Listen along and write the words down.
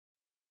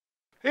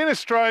In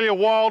Australia,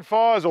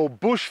 wildfires or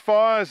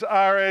bushfires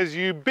are as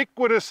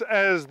ubiquitous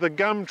as the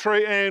gum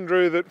tree,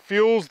 Andrew, that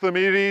fuels them.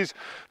 It is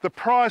the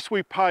price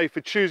we pay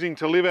for choosing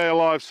to live our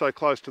lives so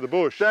close to the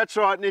bush. That's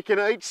right, Nick, and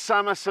each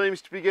summer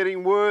seems to be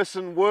getting worse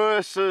and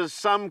worse as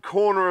some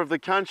corner of the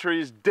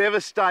country is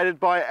devastated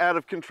by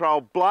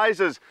out-of-control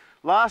blazes.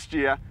 Last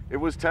year, it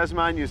was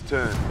Tasmania's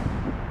turn.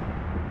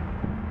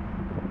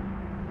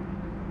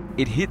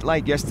 It hit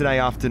late yesterday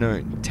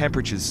afternoon.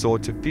 Temperatures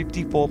soared to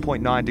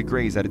 54.9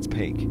 degrees at its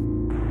peak.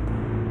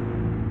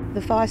 The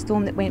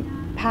firestorm that went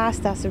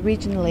past us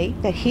originally,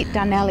 that hit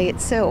Dunalley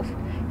itself,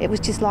 it was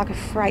just like a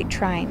freight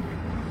train.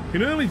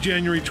 In early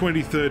January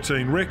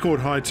 2013, record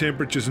high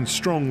temperatures and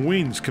strong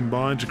winds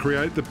combined to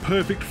create the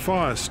perfect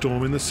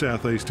firestorm in the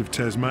southeast of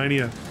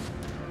Tasmania.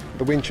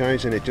 The wind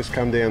changed and it just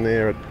come down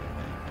there at,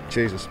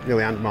 Jesus,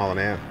 nearly 100 mile an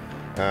hour.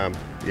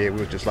 Yeah, we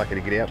were just lucky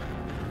to get out.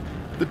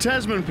 The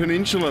Tasman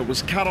Peninsula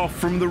was cut off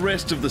from the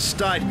rest of the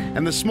state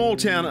and the small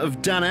town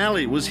of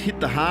Dunalley was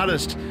hit the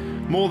hardest.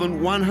 More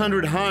than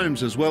 100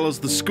 homes, as well as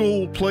the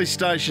school, police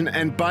station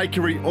and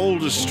bakery, all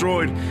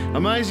destroyed.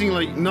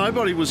 Amazingly,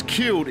 nobody was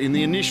killed in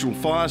the initial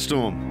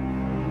firestorm.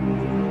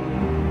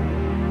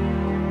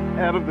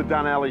 Out of the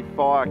Dunalley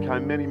fire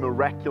came many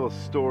miraculous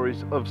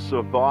stories of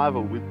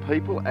survival, with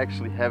people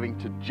actually having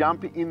to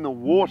jump in the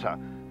water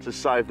to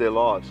save their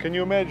lives. Can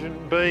you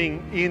imagine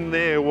being in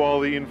there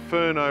while the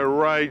inferno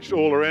raged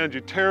all around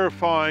you?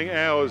 Terrifying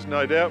hours,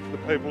 no doubt, for the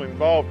people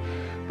involved.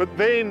 But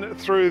then,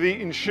 through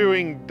the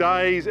ensuing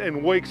days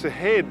and weeks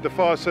ahead, the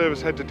fire service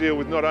had to deal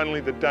with not only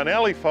the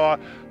Dunalley fire,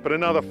 but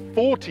another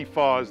 40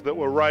 fires that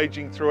were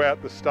raging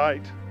throughout the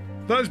state.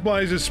 Those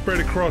blazes spread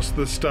across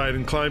the state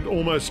and claimed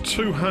almost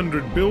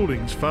 200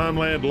 buildings,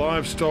 farmland,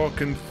 livestock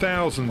and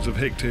thousands of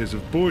hectares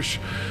of bush.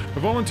 A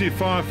volunteer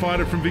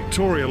firefighter from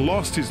Victoria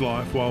lost his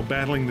life while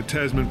battling the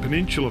Tasman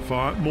Peninsula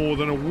fire more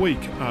than a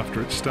week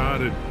after it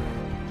started.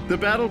 The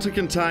battle to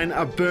contain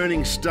a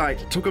burning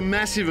state took a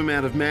massive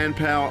amount of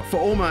manpower for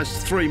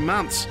almost 3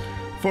 months.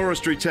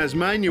 Forestry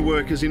Tasmania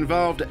workers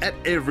involved at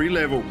every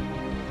level.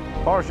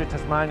 Forestry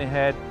Tasmania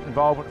had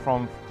involvement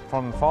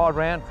from the fire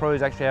ground,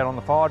 crews actually out on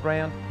the fire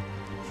ground,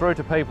 through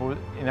to people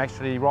in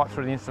actually right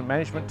through the incident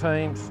management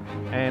teams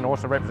and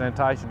also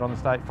representation on the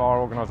State Fire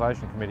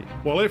Organisation Committee.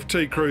 While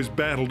FT crews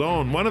battled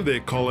on, one of their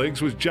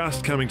colleagues was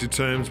just coming to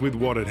terms with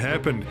what had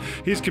happened.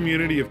 His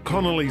community of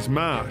Connolly's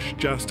Marsh,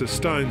 just a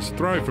stone's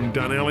throw from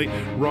Dunalley,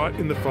 right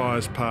in the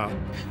fire's path.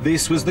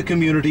 This was the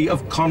community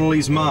of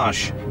Connolly's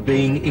Marsh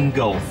being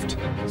engulfed.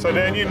 So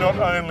Dan, you not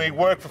only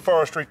work for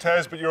Forestry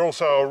Tas, but you're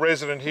also a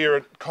resident here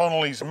at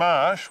Connolly's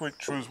Marsh,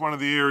 which was one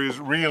of the areas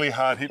really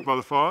hard hit by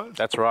the fires.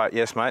 That's right,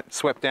 yes mate.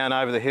 Swept down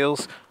over the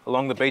hills,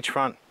 along the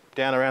beachfront,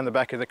 down around the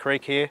back of the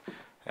creek here,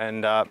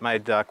 and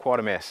made quite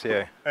a mess,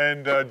 yeah.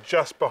 And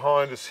just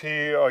behind us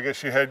here, I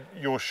guess you had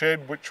your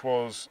shed, which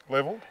was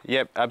levelled?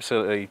 Yep,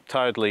 absolutely,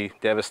 totally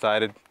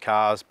devastated.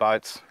 Cars,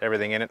 boats,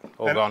 everything in it,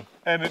 all gone.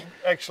 And it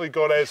actually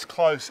got as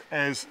close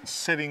as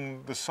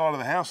setting the side of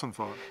the house on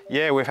fire?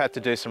 Yeah, we've had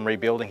to do some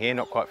rebuilding here,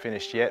 not quite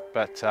finished yet,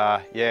 but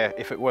yeah,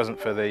 if it wasn't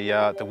for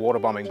the water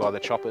bombing by the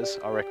choppers,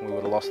 I reckon we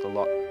would have lost a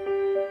lot.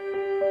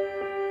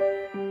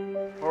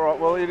 All right,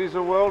 well, it is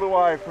a world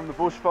away from the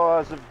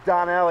bushfires of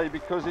Dunalley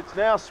because it's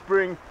now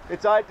spring,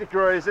 it's 8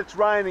 degrees, it's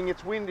raining,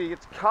 it's windy,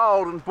 it's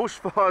cold, and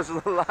bushfires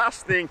are the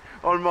last thing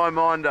on my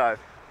mind, Dave.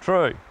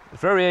 True.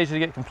 It's very easy to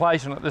get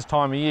complacent at this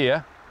time of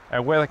year.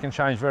 Our weather can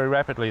change very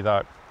rapidly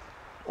though.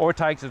 All it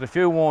takes is a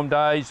few warm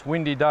days,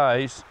 windy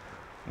days,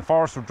 the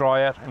forest will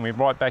dry out and we're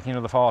right back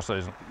into the fire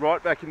season.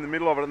 Right back in the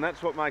middle of it, and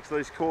that's what makes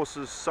these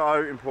courses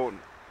so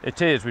important.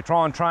 It is. We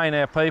try and train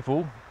our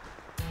people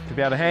to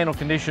be able to handle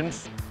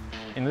conditions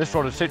in this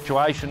sort of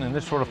situation, in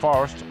this sort of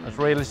forest, as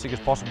realistic as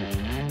possible.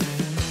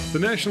 The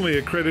nationally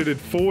accredited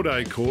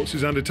 4-day course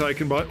is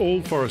undertaken by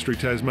all Forestry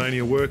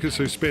Tasmania workers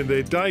who spend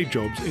their day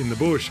jobs in the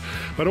bush.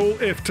 But all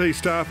FT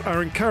staff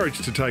are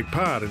encouraged to take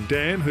part, and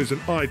Dan, who's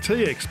an IT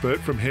expert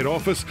from head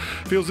office,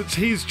 feels it's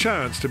his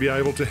chance to be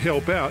able to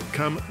help out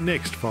come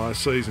next fire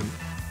season.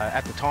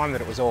 At the time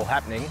that it was all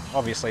happening,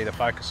 obviously the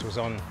focus was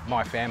on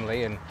my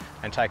family and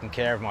taking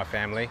care of my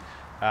family.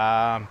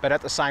 But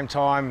at the same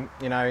time,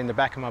 you know, in the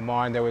back of my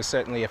mind, there was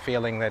certainly a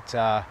feeling that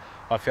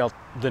I felt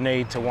the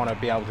need to want to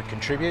be able to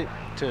contribute,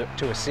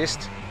 to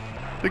assist.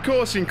 The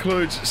course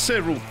includes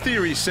several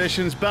theory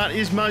sessions, but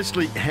is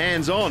mostly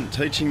hands-on,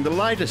 teaching the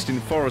latest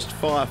in forest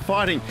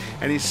firefighting,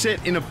 and is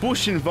set in a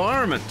bush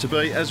environment to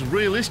be as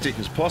realistic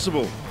as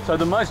possible. So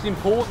the most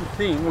important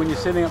thing when you're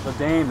setting up the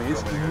dam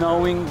is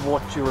knowing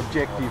what your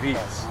objective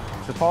is.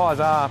 The fires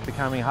are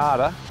becoming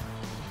harder.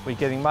 We're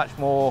getting much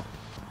more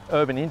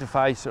urban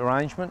interface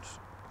arrangements,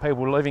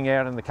 people living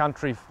out in the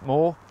country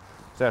more,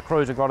 so our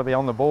crews have got to be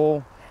on the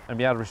ball and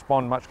be able to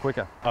respond much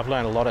quicker. I've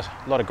learned a lot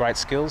of great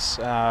skills,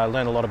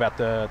 learned a lot about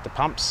the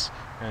pumps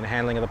and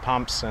handling of the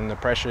pumps and the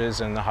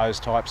pressures and the hose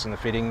types and the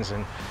fittings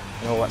and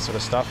all that sort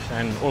of stuff,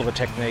 and all the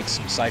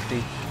techniques,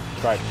 safety,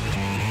 great.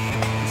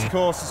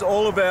 course, is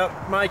all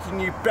about making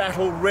you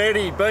battle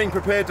ready, being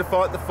prepared to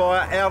fight the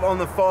fire out on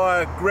the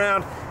fire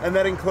ground, and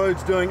that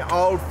includes doing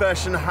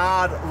old-fashioned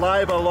hard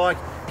labour like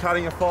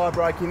cutting a fire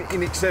break in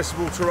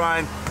inaccessible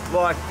terrain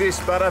like this.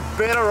 But a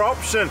better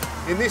option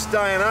in this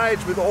day and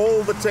age with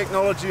all the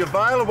technology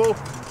available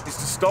is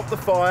to stop the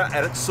fire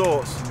at its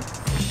source.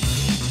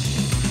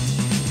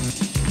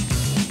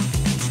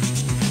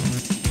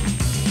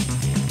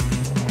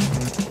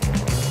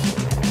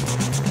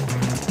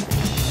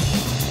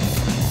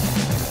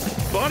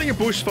 Fighting a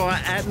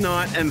bushfire at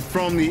night and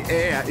from the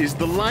air is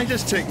the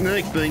latest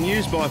technique being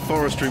used by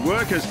forestry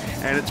workers,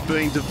 and it's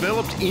being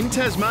developed in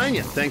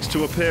Tasmania thanks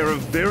to a pair of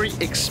very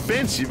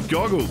expensive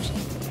goggles.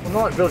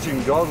 Well, night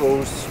vision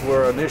goggles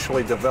were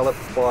initially developed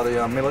by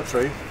the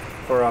military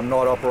for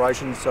night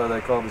operations, so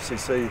they can obviously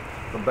see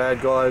the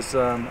bad guys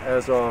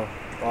as are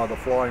either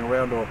flying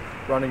around or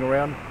running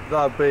around.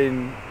 They've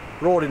been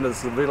brought into the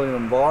civilian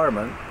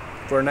environment.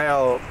 We're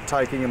now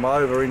taking them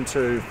over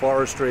into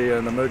forestry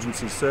and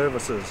emergency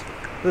services.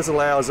 This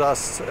allows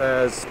us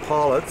as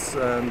pilots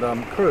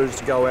and crews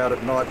to go out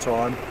at night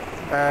time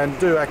and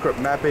do accurate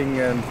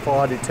mapping and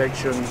fire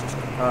detection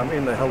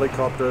in the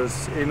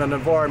helicopters in an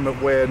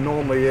environment where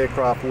normally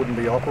aircraft wouldn't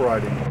be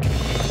operating.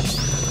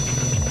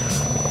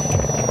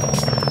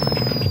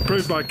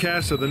 Approved by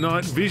CASA, the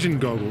night vision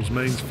goggles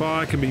means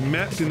fire can be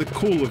mapped in the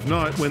cool of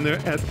night when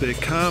they're at their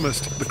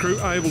calmest. The crew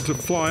able to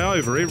fly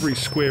over every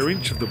square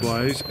inch of the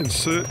blaze and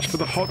search for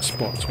the hot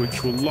spots,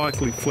 which will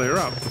likely flare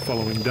up the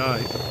following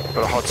day.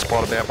 Got a hot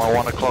spot about my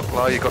 1 o'clock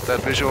low, you got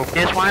that visual?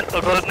 Yes mate,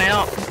 I've got it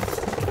now.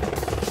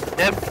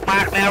 Yep,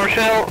 mark now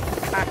Rochelle.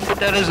 Put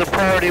that as a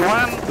priority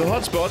 1. The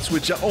hotspots,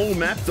 which are all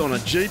mapped on a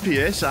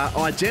GPS, are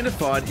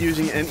identified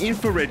using an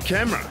infrared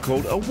camera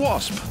called a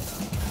WASP.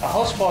 A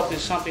hotspot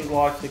is something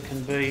like that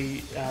can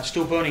be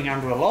still burning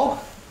under a log,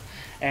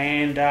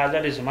 and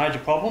that is a major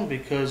problem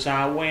because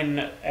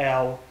when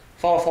our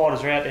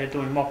firefighters are out there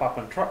doing mop-up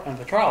and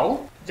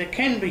patrol, they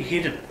can be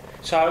hidden.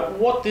 So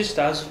what this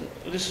does,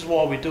 this is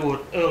why we do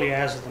it early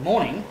hours of the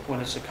morning when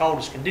it's the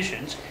coldest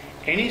conditions,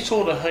 any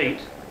sort of heat,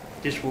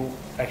 this will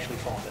actually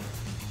find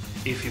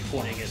it if you're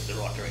pointing it in the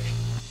right direction.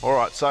 All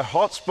right, so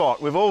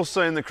hotspot. We've all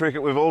seen the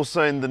cricket, we've all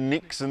seen the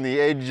nicks and the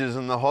edges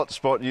and the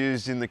hotspot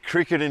used in the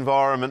cricket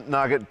environment,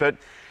 Nugget, but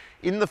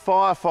in the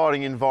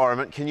firefighting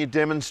environment, can you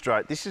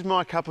demonstrate? This is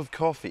my cup of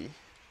coffee.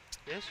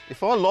 Yes.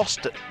 If I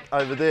lost it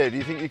over there, do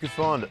you think you could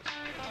find it?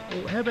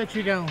 Well, how about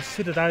you go and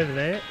sit it over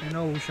there and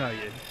I will show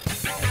you.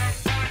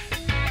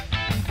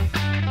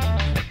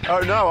 Oh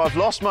no, I've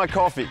lost my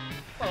coffee.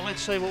 Well,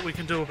 let's see what we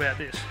can do about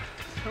this.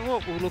 So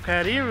what we'll look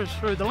at here is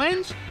through the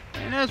lens,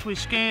 and as we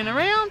scan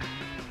around,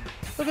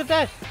 look at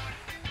that.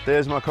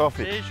 There's my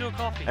coffee. There's your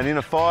coffee. And in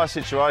a fire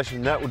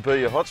situation, that would be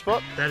your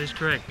hotspot? That is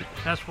correct.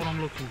 That's what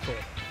I'm looking for.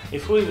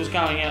 If we was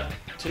going out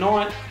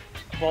tonight,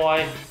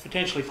 by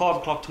potentially 5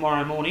 o'clock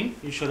tomorrow morning,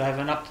 you should have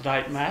an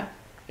up-to-date map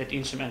at the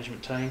incident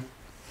management team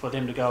for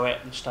them to go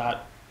out and start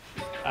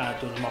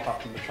doing the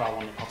mop-up and patrol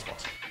on the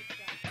hotspots.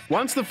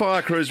 Once the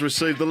fire crews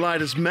receive the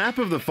latest map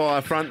of the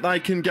fire front, they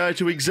can go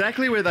to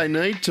exactly where they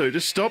need to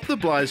stop the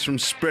blaze from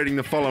spreading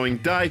the following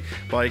day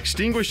by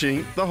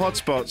extinguishing the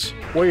hotspots.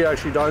 We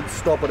actually don't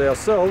stop it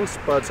ourselves,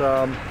 but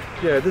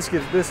yeah,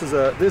 this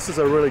is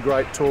a really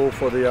great tool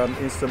for the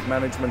incident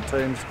management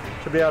teams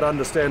to be able to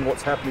understand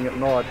what's happening at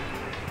night.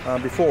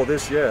 Before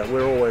this, yeah,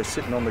 we're always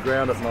sitting on the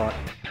ground at night.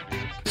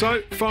 So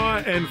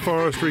fire and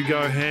forestry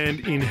go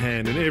hand in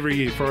hand, and every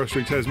year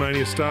Forestry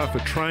Tasmania staff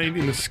are trained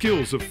in the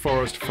skills of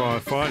forest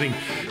firefighting.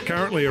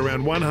 Currently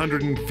around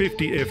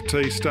 150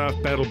 FT staff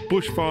battle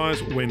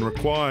bushfires when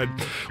required.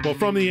 While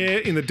from the air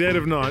in the dead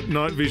of night,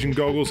 night vision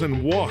goggles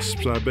and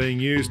WASPs are being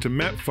used to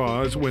map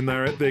fires when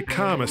they're at their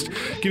calmest,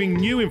 giving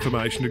new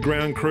information to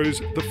ground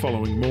crews the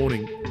following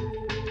morning.